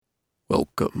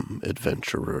Welcome,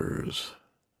 adventurers.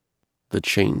 The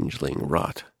changeling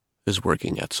Rot is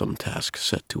working at some task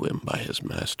set to him by his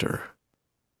master.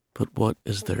 But what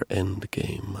is their end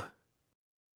game?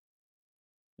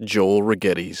 Joel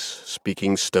Rigetti's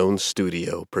Speaking Stone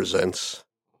Studio presents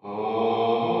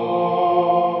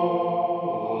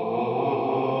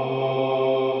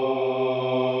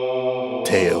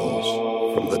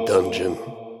Tales from the Dungeon.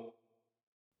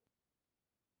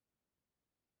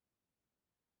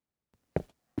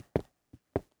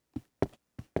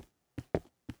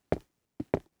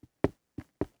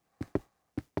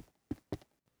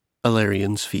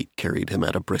 Alarian's feet carried him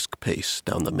at a brisk pace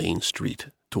down the main street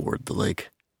toward the lake.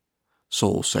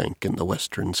 Sol sank in the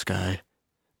western sky,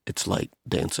 its light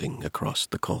dancing across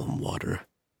the calm water.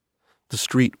 The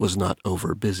street was not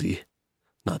over busy,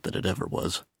 not that it ever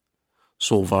was.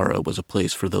 Solvara was a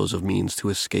place for those of means to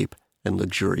escape and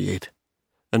luxuriate,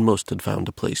 and most had found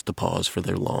a place to pause for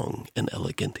their long and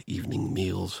elegant evening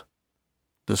meals.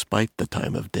 Despite the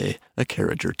time of day, a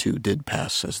carriage or two did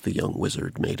pass as the young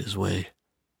wizard made his way.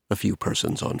 A few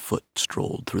persons on foot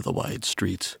strolled through the wide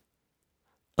streets.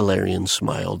 Alarian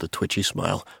smiled a twitchy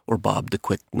smile or bobbed a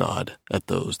quick nod at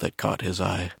those that caught his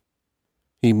eye.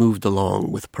 He moved along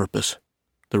with purpose.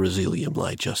 The Resilium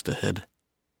lay just ahead.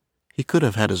 He could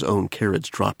have had his own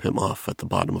carriage drop him off at the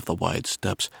bottom of the wide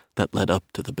steps that led up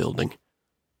to the building.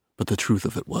 But the truth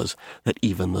of it was that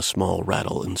even the small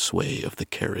rattle and sway of the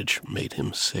carriage made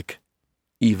him sick,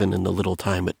 even in the little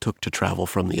time it took to travel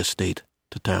from the estate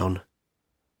to town.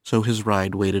 So his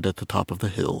ride waited at the top of the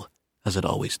hill, as it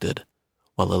always did,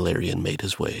 while Alarian made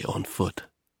his way on foot.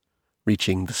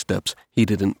 Reaching the steps, he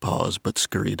didn't pause but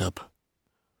scurried up.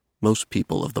 Most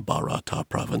people of the Barata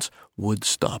province would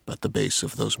stop at the base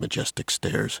of those majestic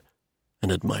stairs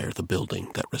and admire the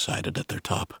building that resided at their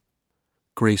top.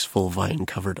 Graceful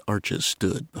vine-covered arches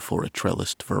stood before a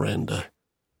trellised veranda.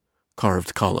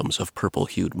 Carved columns of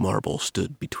purple-hued marble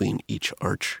stood between each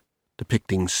arch,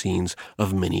 depicting scenes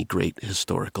of many great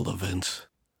historical events.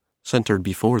 Centered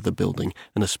before the building,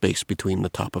 in a space between the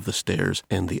top of the stairs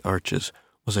and the arches,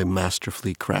 was a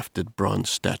masterfully crafted bronze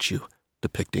statue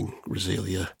depicting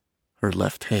Resilia, her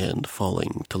left hand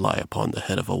falling to lie upon the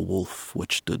head of a wolf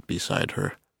which stood beside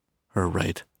her, her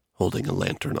right holding a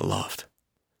lantern aloft,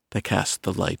 to cast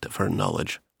the light of her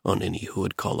knowledge on any who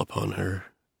would call upon her.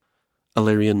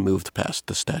 Alarian moved past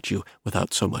the statue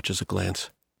without so much as a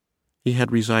glance. He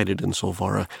had resided in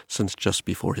Solvara since just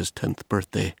before his 10th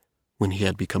birthday, when he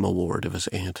had become a ward of his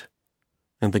aunt,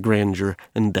 and the grandeur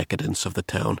and decadence of the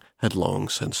town had long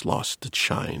since lost its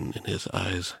shine in his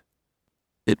eyes.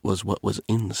 It was what was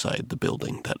inside the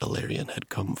building that Alarian had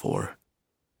come for.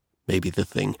 Maybe the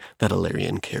thing that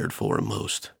Alarian cared for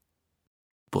most.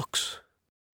 Books.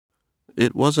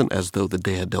 It wasn't as though the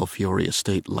Dea del Fiore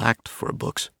estate lacked for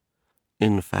books.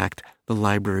 In fact, the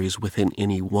libraries within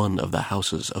any one of the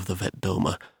houses of the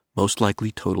Vetdoma most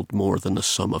likely totaled more than the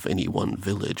sum of any one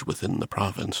village within the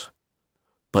province.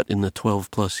 But in the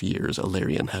 12-plus years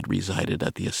Alarian had resided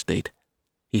at the estate,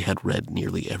 he had read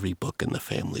nearly every book in the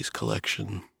family's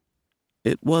collection.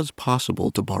 It was possible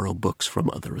to borrow books from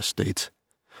other estates,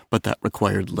 but that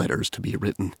required letters to be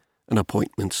written, and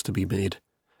appointments to be made,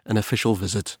 and official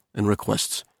visits and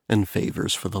requests and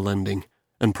favors for the lending,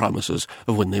 and promises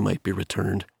of when they might be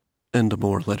returned, and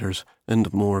more letters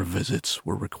and more visits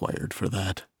were required for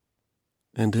that.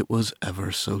 And it was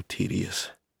ever so tedious.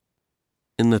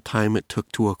 In the time it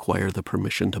took to acquire the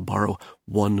permission to borrow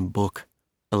one book,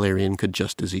 Alarian could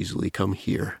just as easily come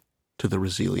here, to the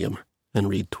Resilium, and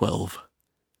read 12.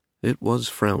 It was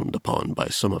frowned upon by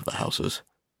some of the houses,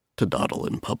 to dawdle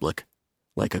in public,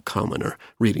 like a commoner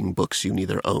reading books you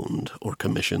neither owned or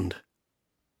commissioned.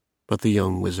 But the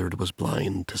young wizard was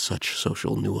blind to such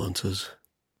social nuances.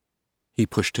 He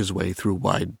pushed his way through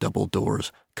wide double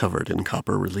doors covered in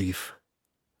copper relief.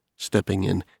 Stepping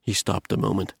in, he stopped a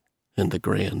moment, and the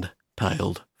grand,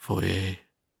 tiled foyer.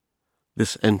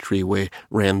 This entryway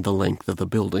ran the length of the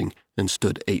building and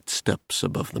stood 8 steps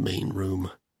above the main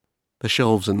room. The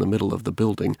shelves in the middle of the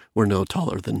building were no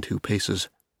taller than 2 paces,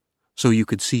 so you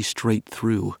could see straight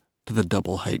through to the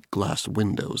double-height glass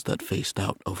windows that faced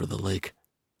out over the lake,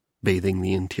 bathing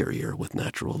the interior with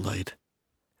natural light.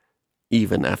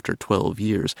 Even after 12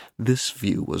 years, this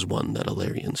view was one that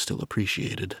Alarian still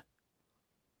appreciated.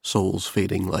 Sol's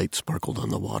fading light sparkled on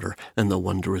the water, and the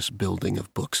wondrous building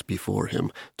of books before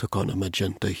him took on a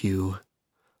magenta hue.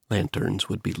 Lanterns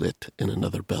would be lit in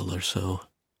another bell or so.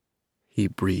 He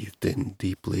breathed in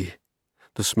deeply,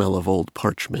 the smell of old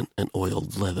parchment and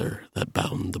oiled leather that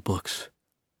bound the books.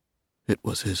 It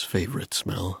was his favorite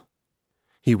smell.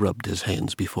 He rubbed his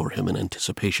hands before him in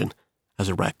anticipation, as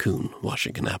a raccoon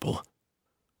washing an apple.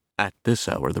 At this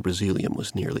hour the Brazilium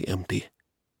was nearly empty.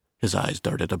 His eyes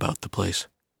darted about the place.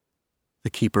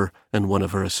 The keeper and one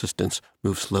of her assistants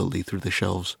moved slowly through the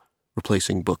shelves,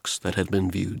 replacing books that had been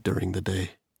viewed during the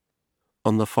day.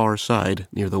 On the far side,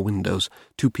 near the windows,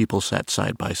 2 people sat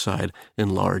side by side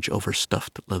in large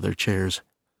overstuffed leather chairs,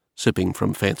 sipping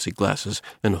from fancy glasses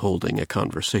and holding a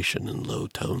conversation in low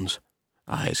tones,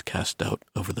 eyes cast out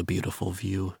over the beautiful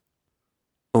view.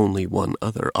 Only one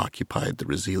other occupied the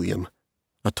Brazilium,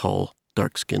 a tall,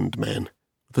 dark-skinned man,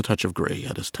 with a touch of gray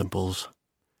at his temples.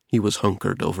 He was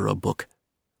hunkered over a book.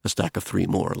 A stack of 3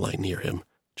 more lay near him,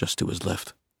 just to his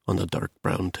left, on the dark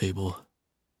brown table.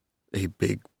 A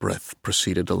big breath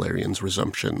preceded Ilarian's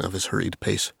resumption of his hurried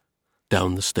pace,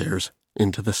 down the stairs,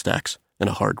 into the stacks, and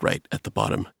a hard right at the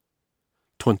bottom.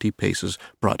 20 paces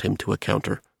brought him to a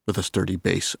counter with a sturdy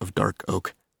base of dark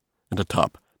oak, and a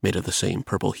top made of the same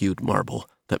purple-hued marble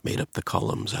that made up the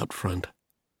columns out front.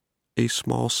 A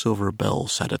small silver bell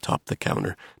sat atop the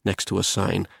counter next to a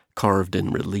sign carved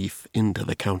in relief into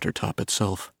the countertop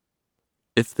itself.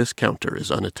 If this counter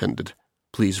is unattended,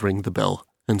 please ring the bell,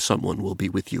 and someone will be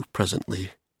with you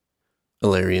presently.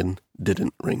 Ilarian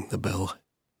didn't ring the bell.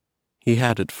 He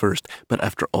had at first, but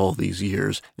after all these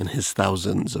years and his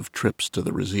thousands of trips to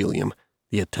the Brazilium,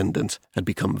 the attendants had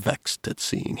become vexed at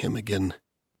seeing him again.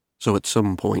 So at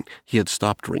some point he had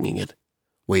stopped ringing it,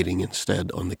 waiting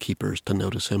instead on the keepers to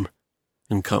notice him,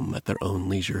 and come at their own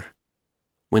leisure.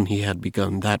 When he had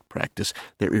begun that practice,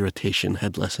 their irritation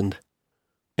had lessened,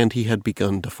 and he had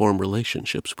begun to form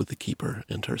relationships with the keeper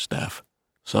and her staff.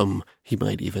 Some he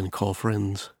might even call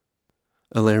friends.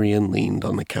 Ilarian leaned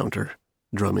on the counter,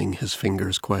 drumming his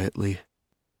fingers quietly.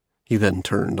 He then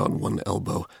turned on one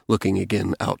elbow, looking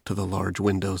again out to the large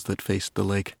windows that faced the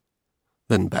lake,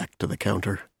 then back to the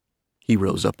counter. He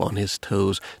rose up on his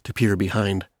toes to peer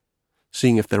behind,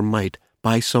 seeing if there might,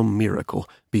 by some miracle,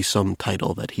 be some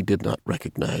title that he did not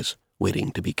recognize, waiting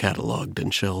to be catalogued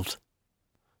and shelved.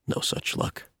 No such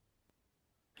luck.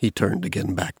 He turned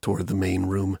again back toward the main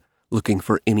room, looking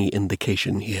for any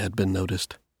indication he had been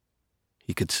noticed.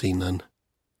 He could see none.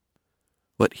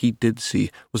 What he did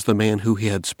see was the man who he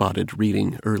had spotted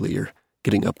reading earlier,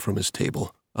 getting up from his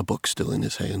table, a book still in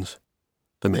his hands.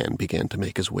 The man began to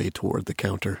make his way toward the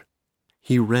counter.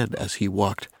 He read as he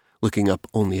walked, looking up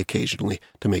only occasionally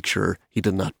to make sure he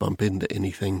did not bump into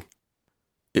anything.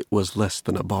 It was less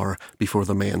than a bar before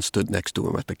the man stood next to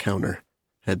him at the counter,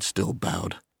 head still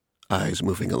bowed, eyes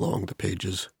moving along the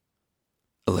pages.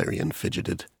 Ilarian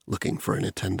fidgeted, looking for an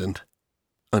attendant.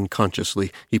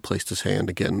 Unconsciously, he placed his hand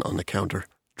again on the counter,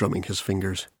 drumming his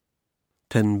fingers.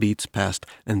 10 beats passed,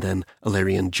 and then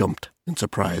Ilarian jumped in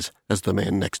surprise as the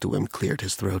man next to him cleared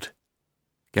his throat.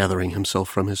 Gathering himself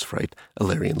from his fright,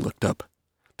 Ilarian looked up,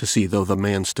 to see though the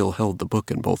man still held the book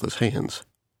in both his hands.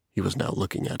 He was now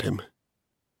looking at him.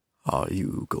 "Are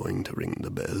you going to ring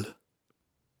the bell?"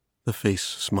 The face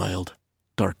smiled,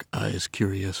 dark eyes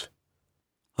curious.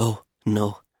 "Oh,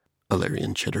 no,"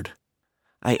 Ilarian chittered.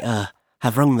 I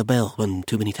have rung the bell one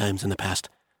too many times in the past,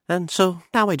 and so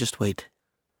now I just wait."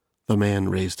 The man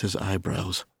raised his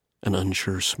eyebrows, an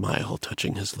unsure smile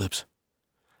touching his lips,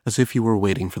 as if he were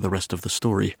waiting for the rest of the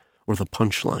story or the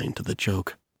punchline to the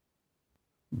joke.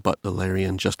 But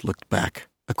Ilarian just looked back,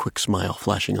 a quick smile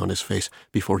flashing on his face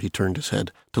before he turned his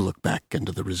head to look back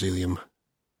into the Brazilium.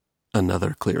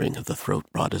 Another clearing of the throat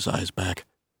brought his eyes back.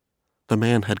 The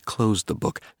man had closed the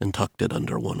book and tucked it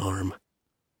under one arm.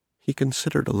 He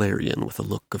considered Ilarian with a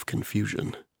look of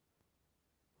confusion.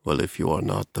 "Well, if you are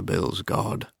not the bell's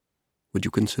god, would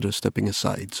you consider stepping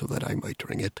aside so that I might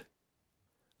ring it?"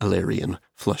 Ilarian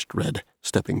flushed red,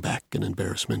 stepping back in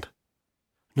embarrassment.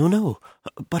 No,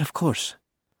 but of course,"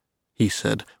 he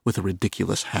said with a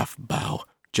ridiculous half-bow,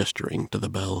 gesturing to the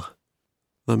bell.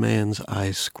 The man's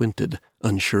eyes squinted,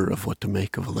 unsure of what to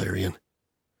make of Ilarian,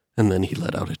 and then he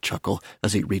let out a chuckle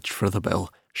as he reached for the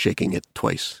bell, shaking it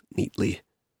twice neatly,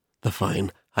 the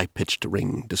fine, high-pitched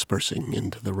ring dispersing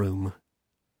into the room.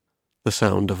 The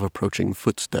sound of approaching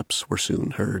footsteps were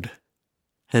soon heard.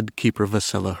 Head keeper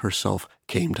Vasella herself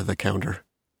came to the counter,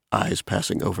 eyes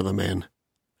passing over the man,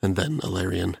 and then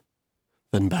Ilarian,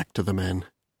 then back to the man.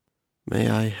 "May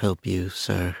I help you,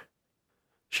 sir?"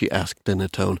 she asked in a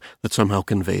tone that somehow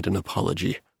conveyed an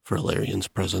apology for Ilarian's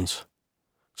presence.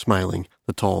 Smiling,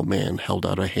 the tall man held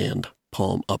out a hand,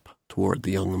 palm up, toward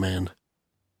the young man.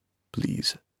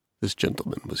 "Please, this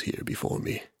gentleman was here before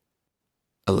me."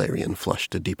 Ilarian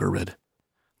flushed a deeper red.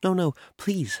 No,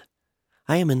 please.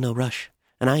 I am in no rush,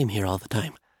 and I am here all the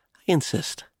time. I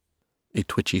insist." A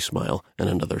twitchy smile and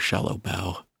another shallow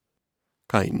bow.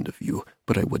 "Kind of you,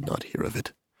 but I would not hear of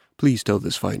it. Please tell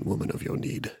this fine woman of your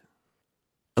need."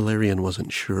 Ilarion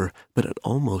wasn't sure, but it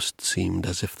almost seemed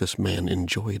as if this man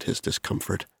enjoyed his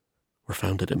discomfort, or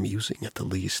found it amusing at the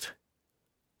least.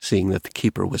 Seeing that the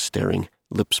keeper was staring,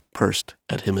 lips pursed,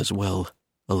 at him as well,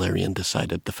 Ilarion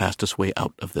decided the fastest way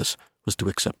out of this was to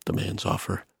accept the man's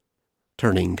offer.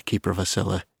 Turning to Keeper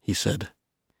Vasella, he said,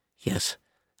 "Yes.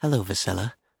 Hello,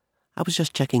 Vasella. I was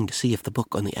just checking to see if the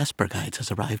book on the Esper Guides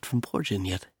has arrived from Porgin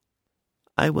yet."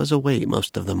 "I was away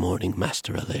most of the morning,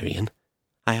 Master Ilarion.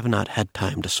 I have not had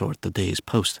time to sort the day's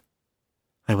post.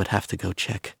 I would have to go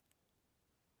check."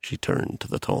 She turned to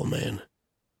the tall man.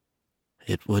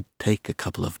 "It would take a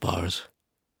couple of bars."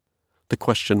 The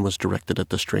question was directed at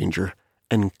the stranger,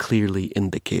 and clearly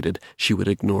indicated she would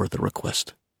ignore the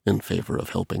request in favor of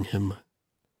helping him.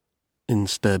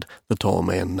 Instead, the tall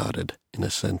man nodded in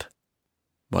assent.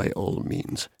 "By all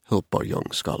means, help our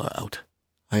young scholar out.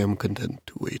 I am content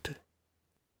to wait."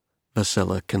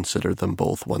 Vasella considered them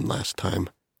both one last time,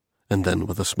 and then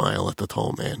with a smile at the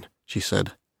tall man, she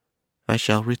said, "I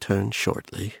shall return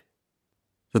shortly."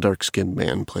 The dark-skinned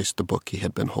man placed the book he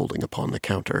had been holding upon the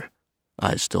counter,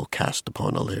 eyes still cast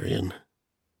upon Ilarion.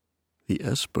 "The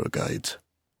Esper Guides,"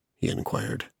 he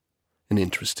inquired. "An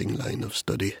interesting line of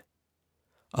study.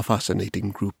 A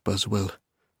fascinating group as well,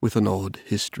 with an odd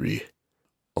history,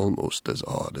 almost as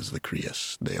odd as the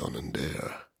Cries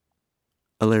Deonander."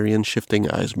 Ilarion's shifting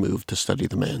eyes moved to study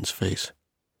the man's face,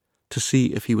 to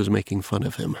see if he was making fun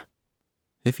of him.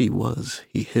 If he was,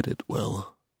 he hid it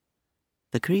well.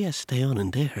 "The Cries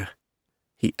Deonander?"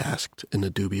 he asked in a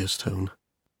dubious tone.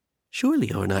 "Surely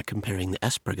you are not comparing the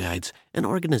Esper Guides, an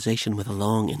organization with a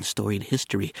long and storied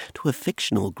history, to a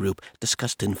fictional group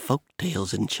discussed in folk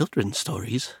tales and children's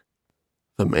stories?"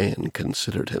 The man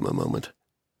considered him a moment,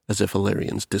 as if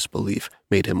Ilarion's disbelief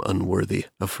made him unworthy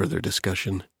of further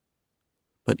discussion.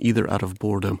 But either out of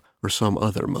boredom or some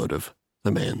other motive,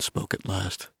 the man spoke at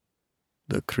last.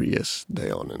 "The Cries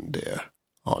Deonander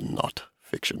are not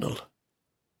fictional."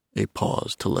 A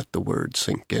pause to let the word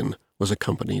sink in was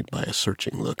accompanied by a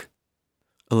searching look.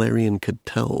 Ilarion could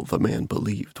tell the man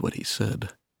believed what he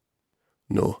said.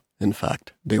 "No, in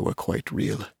fact, they were quite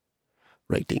real.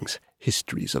 Writings,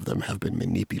 histories of them have been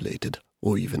manipulated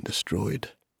or even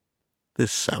destroyed."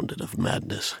 This sounded of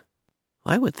madness.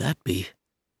 "Why would that be?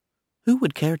 Who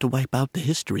would care to wipe out the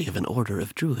history of an order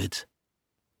of druids?"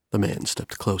 The man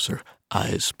stepped closer,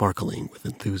 eyes sparkling with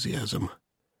enthusiasm.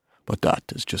 "But that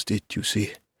is just it, you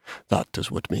see. That is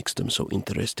what makes them so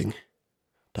interesting.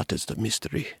 That is the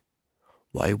mystery.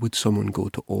 Why would someone go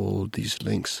to all these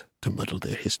lengths to muddle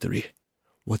their history?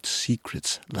 What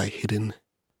secrets lie hidden?"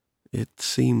 It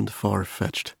seemed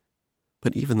far-fetched,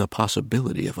 but even the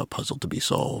possibility of a puzzle to be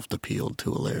solved appealed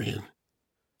to Ilarion.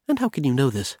 "And how can you know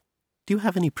this? Do you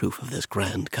have any proof of this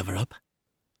grand cover-up?"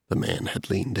 The man had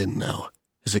leaned in now,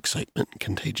 his excitement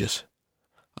contagious.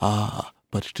 "Ah,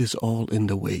 but it is all in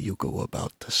the way you go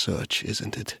about the search,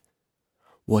 isn't it?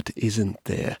 What isn't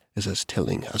there is as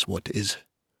telling as what is.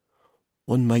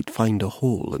 One might find a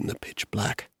hole in the pitch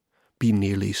black, be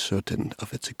nearly certain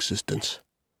of its existence.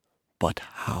 But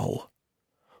how?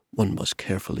 One must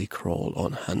carefully crawl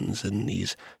on hands and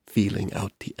knees, feeling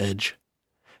out the edge.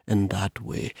 And that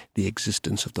way the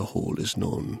existence of the whole is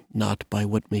known not by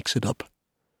what makes it up,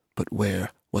 but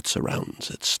where what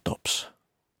surrounds it stops."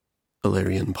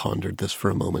 Ilarion pondered this for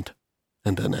a moment,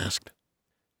 and then asked,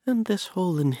 "And this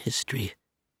hole in history,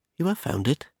 you have found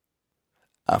it?"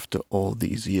 "After all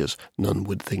these years, none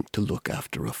would think to look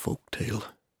after a folk tale,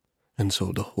 and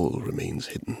so the hole remains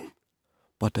hidden.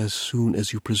 But as soon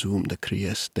as you presume the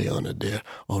Cries Deonander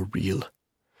are real,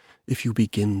 if you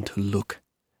begin to look,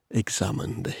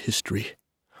 examine the history,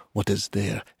 what is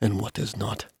there and what is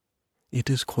not, it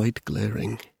is quite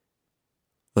glaring."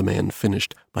 The man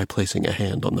finished by placing a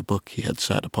hand on the book he had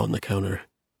sat upon the counter.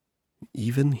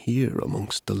 "Even here,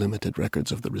 amongst the limited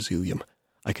records of the Resilium,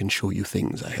 I can show you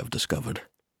things I have discovered.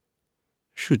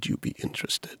 Should you be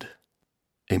interested?"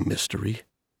 A mystery,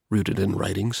 rooted in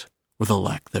writings, or the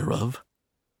lack thereof?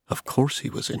 Of course he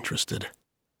was interested.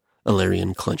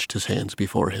 Ilarion clenched his hands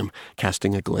before him,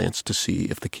 casting a glance to see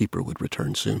if the keeper would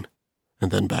return soon,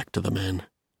 and then back to the man.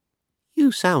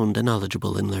 "You sound a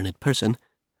knowledgeable and learned person.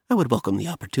 I would welcome the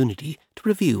opportunity to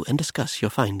review and discuss your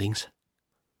findings."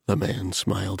 The man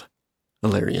smiled.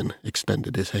 Ilarion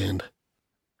extended his hand.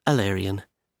 "Ilarion.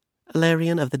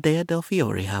 Ilarion of the Dea del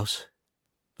Fiore house."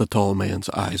 The tall man's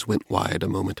eyes went wide a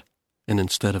moment, and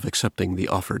instead of accepting the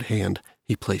offered hand,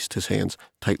 he placed his hands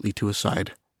tightly to his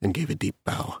side and gave a deep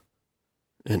bow.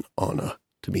 "An honor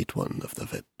to meet one of the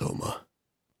Vet Doma."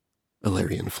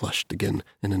 Ilarion flushed again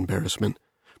in embarrassment,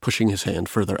 pushing his hand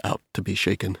further out to be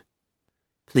shaken.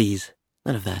 "Please,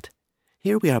 none of that.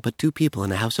 Here we are but two people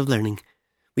in a house of learning.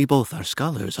 We both are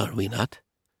scholars, are we not?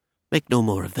 Make no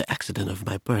more of the accident of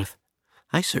my birth.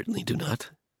 I certainly do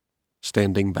not.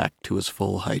 Standing back to his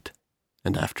full height,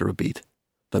 and after a beat,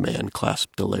 the man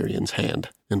clasped Alarian's hand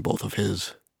in both of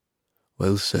his.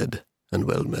 Well said, and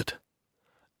well met.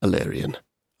 Alarian,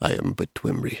 I am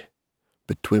Betwimri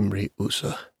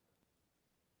Usa.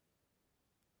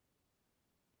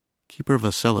 Keeper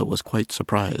Vasella was quite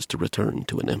surprised to return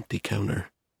to an empty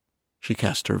counter. She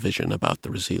cast her vision about the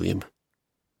Resilium.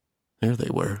 There they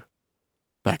were,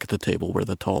 back at the table where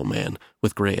the tall man,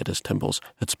 with gray at his temples,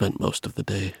 had spent most of the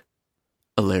day.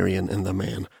 Alarian and the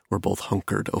man were both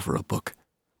hunkered over a book,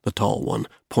 the tall one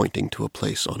pointing to a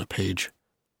place on a page,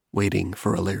 waiting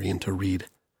for Alarian to read,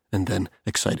 and then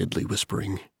excitedly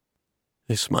whispering.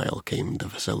 A smile came to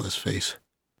Vasella's face.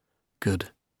 Good.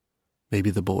 Maybe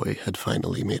the boy had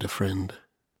finally made a friend.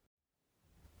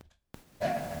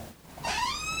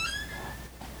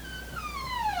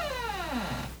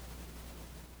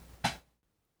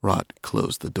 Rot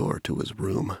closed the door to his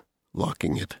room,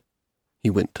 locking it. He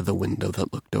went to the window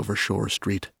that looked over Shore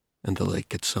Street and the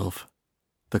lake itself.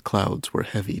 The clouds were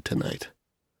heavy tonight.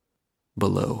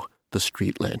 Below, the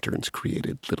street lanterns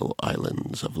created little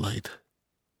islands of light.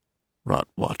 Rot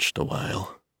watched a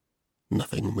while.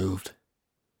 Nothing moved.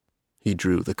 He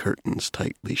drew the curtains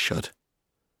tightly shut,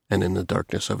 and in the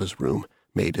darkness of his room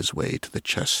made his way to the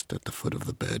chest at the foot of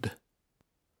the bed.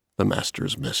 The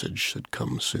master's message should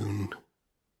come soon.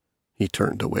 He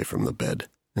turned away from the bed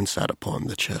and sat upon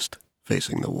the chest,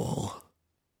 facing the wall.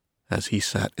 As he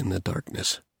sat in the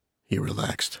darkness, he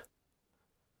relaxed.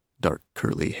 Dark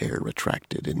curly hair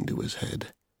retracted into his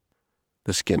head.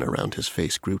 The skin around his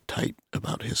face grew tight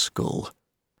about his skull,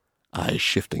 eyes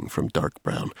shifting from dark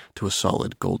brown to a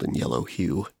solid golden yellow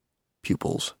hue,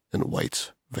 pupils and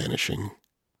whites vanishing.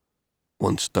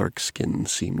 Once dark skin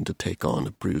seemed to take on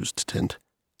a bruised tint,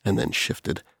 and then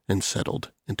shifted and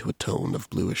settled into a tone of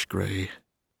bluish gray.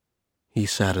 He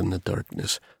sat in the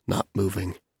darkness, not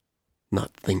moving,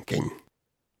 not thinking,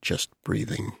 just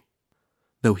breathing.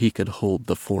 Though he could hold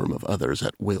the form of others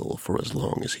at will for as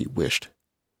long as he wished,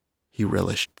 he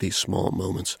relished these small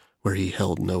moments where he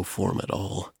held no form at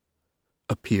all,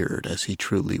 appeared as he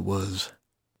truly was.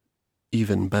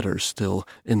 Even better still,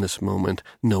 in this moment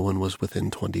no one was within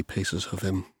 20 paces of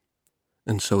him,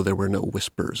 and so there were no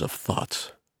whispers of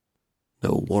thoughts,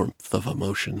 no warmth of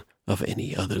emotion of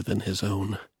any other than his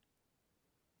own.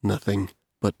 Nothing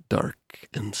but dark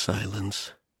and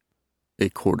silence. A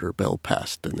quarter bell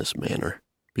passed in this manner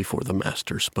before the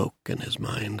master spoke in his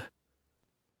mind.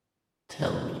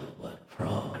 Tell me what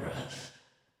progress.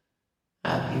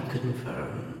 Have you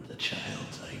confirmed the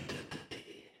child's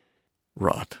identity?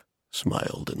 Rot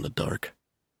smiled in the dark,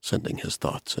 sending his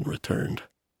thoughts and returned.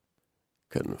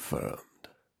 Confirmed.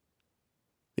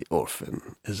 The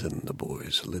orphan is in the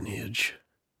boy's lineage.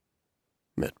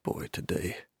 Met boy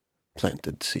today,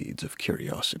 planted seeds of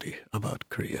curiosity about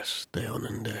Crius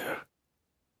Deonander.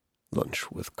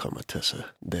 Lunch with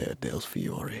Comatessa de Del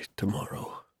Fiore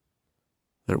tomorrow.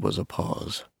 There was a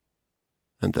pause,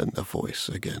 and then the voice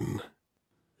again.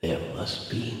 There must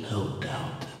be no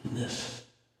doubt in this.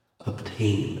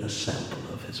 Obtain a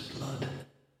sample of his blood.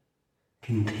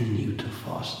 Continue to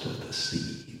foster the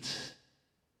seeds.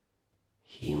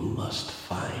 He must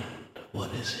find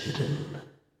what is hidden.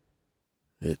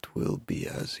 It will be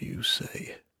as you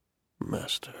say,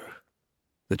 master,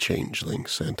 the changeling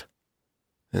sent.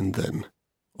 And then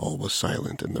all was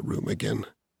silent in the room again.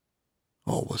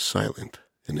 All was silent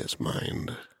in his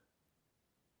mind.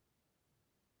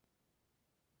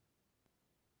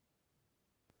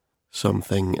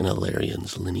 Something in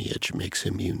Alarian's lineage makes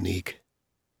him unique.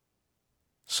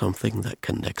 Something that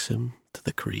connects him to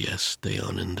the Crius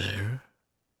Deonander.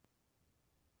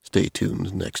 Stay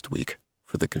tuned next week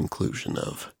for the conclusion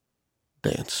of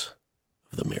Dance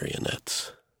of the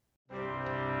Marionettes.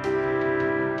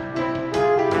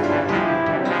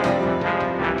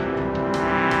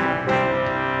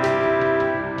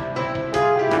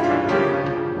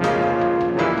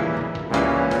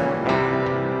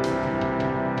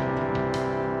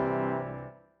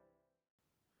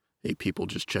 Hey people,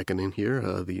 just checking in here,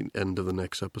 the end of the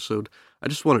next episode. I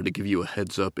just wanted to give you a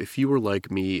heads up. If you were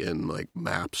like me and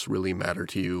maps really matter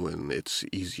to you and it's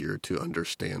easier to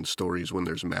understand stories when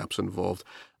there's maps involved,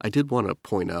 I did want to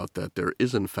point out that there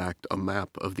is in fact a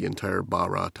map of the entire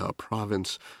Bharata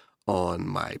province on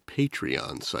my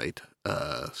Patreon site.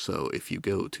 So if you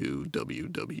go to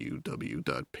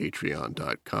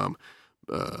www.patreon.com,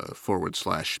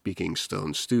 /Speaking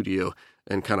Stone Studio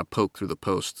and kind of poke through the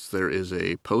posts, there is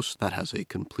a post that has a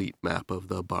complete map of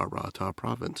the Bharata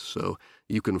province. So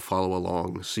you can follow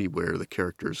along, see where the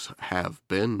characters have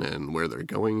been and where they're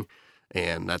going.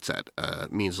 And that's that.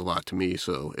 It means a lot to me.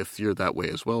 So if you're that way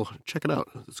as well, check it out.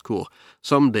 It's cool.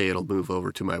 Someday it'll move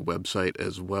over to my website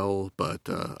as well, but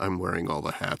I'm wearing all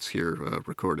the hats here,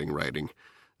 recording, writing,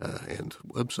 and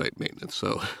website maintenance.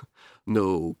 So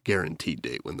no guaranteed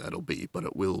date when that'll be, but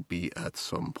it will be at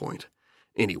some point.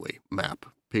 Anyway, map,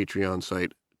 Patreon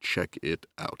site, check it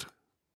out.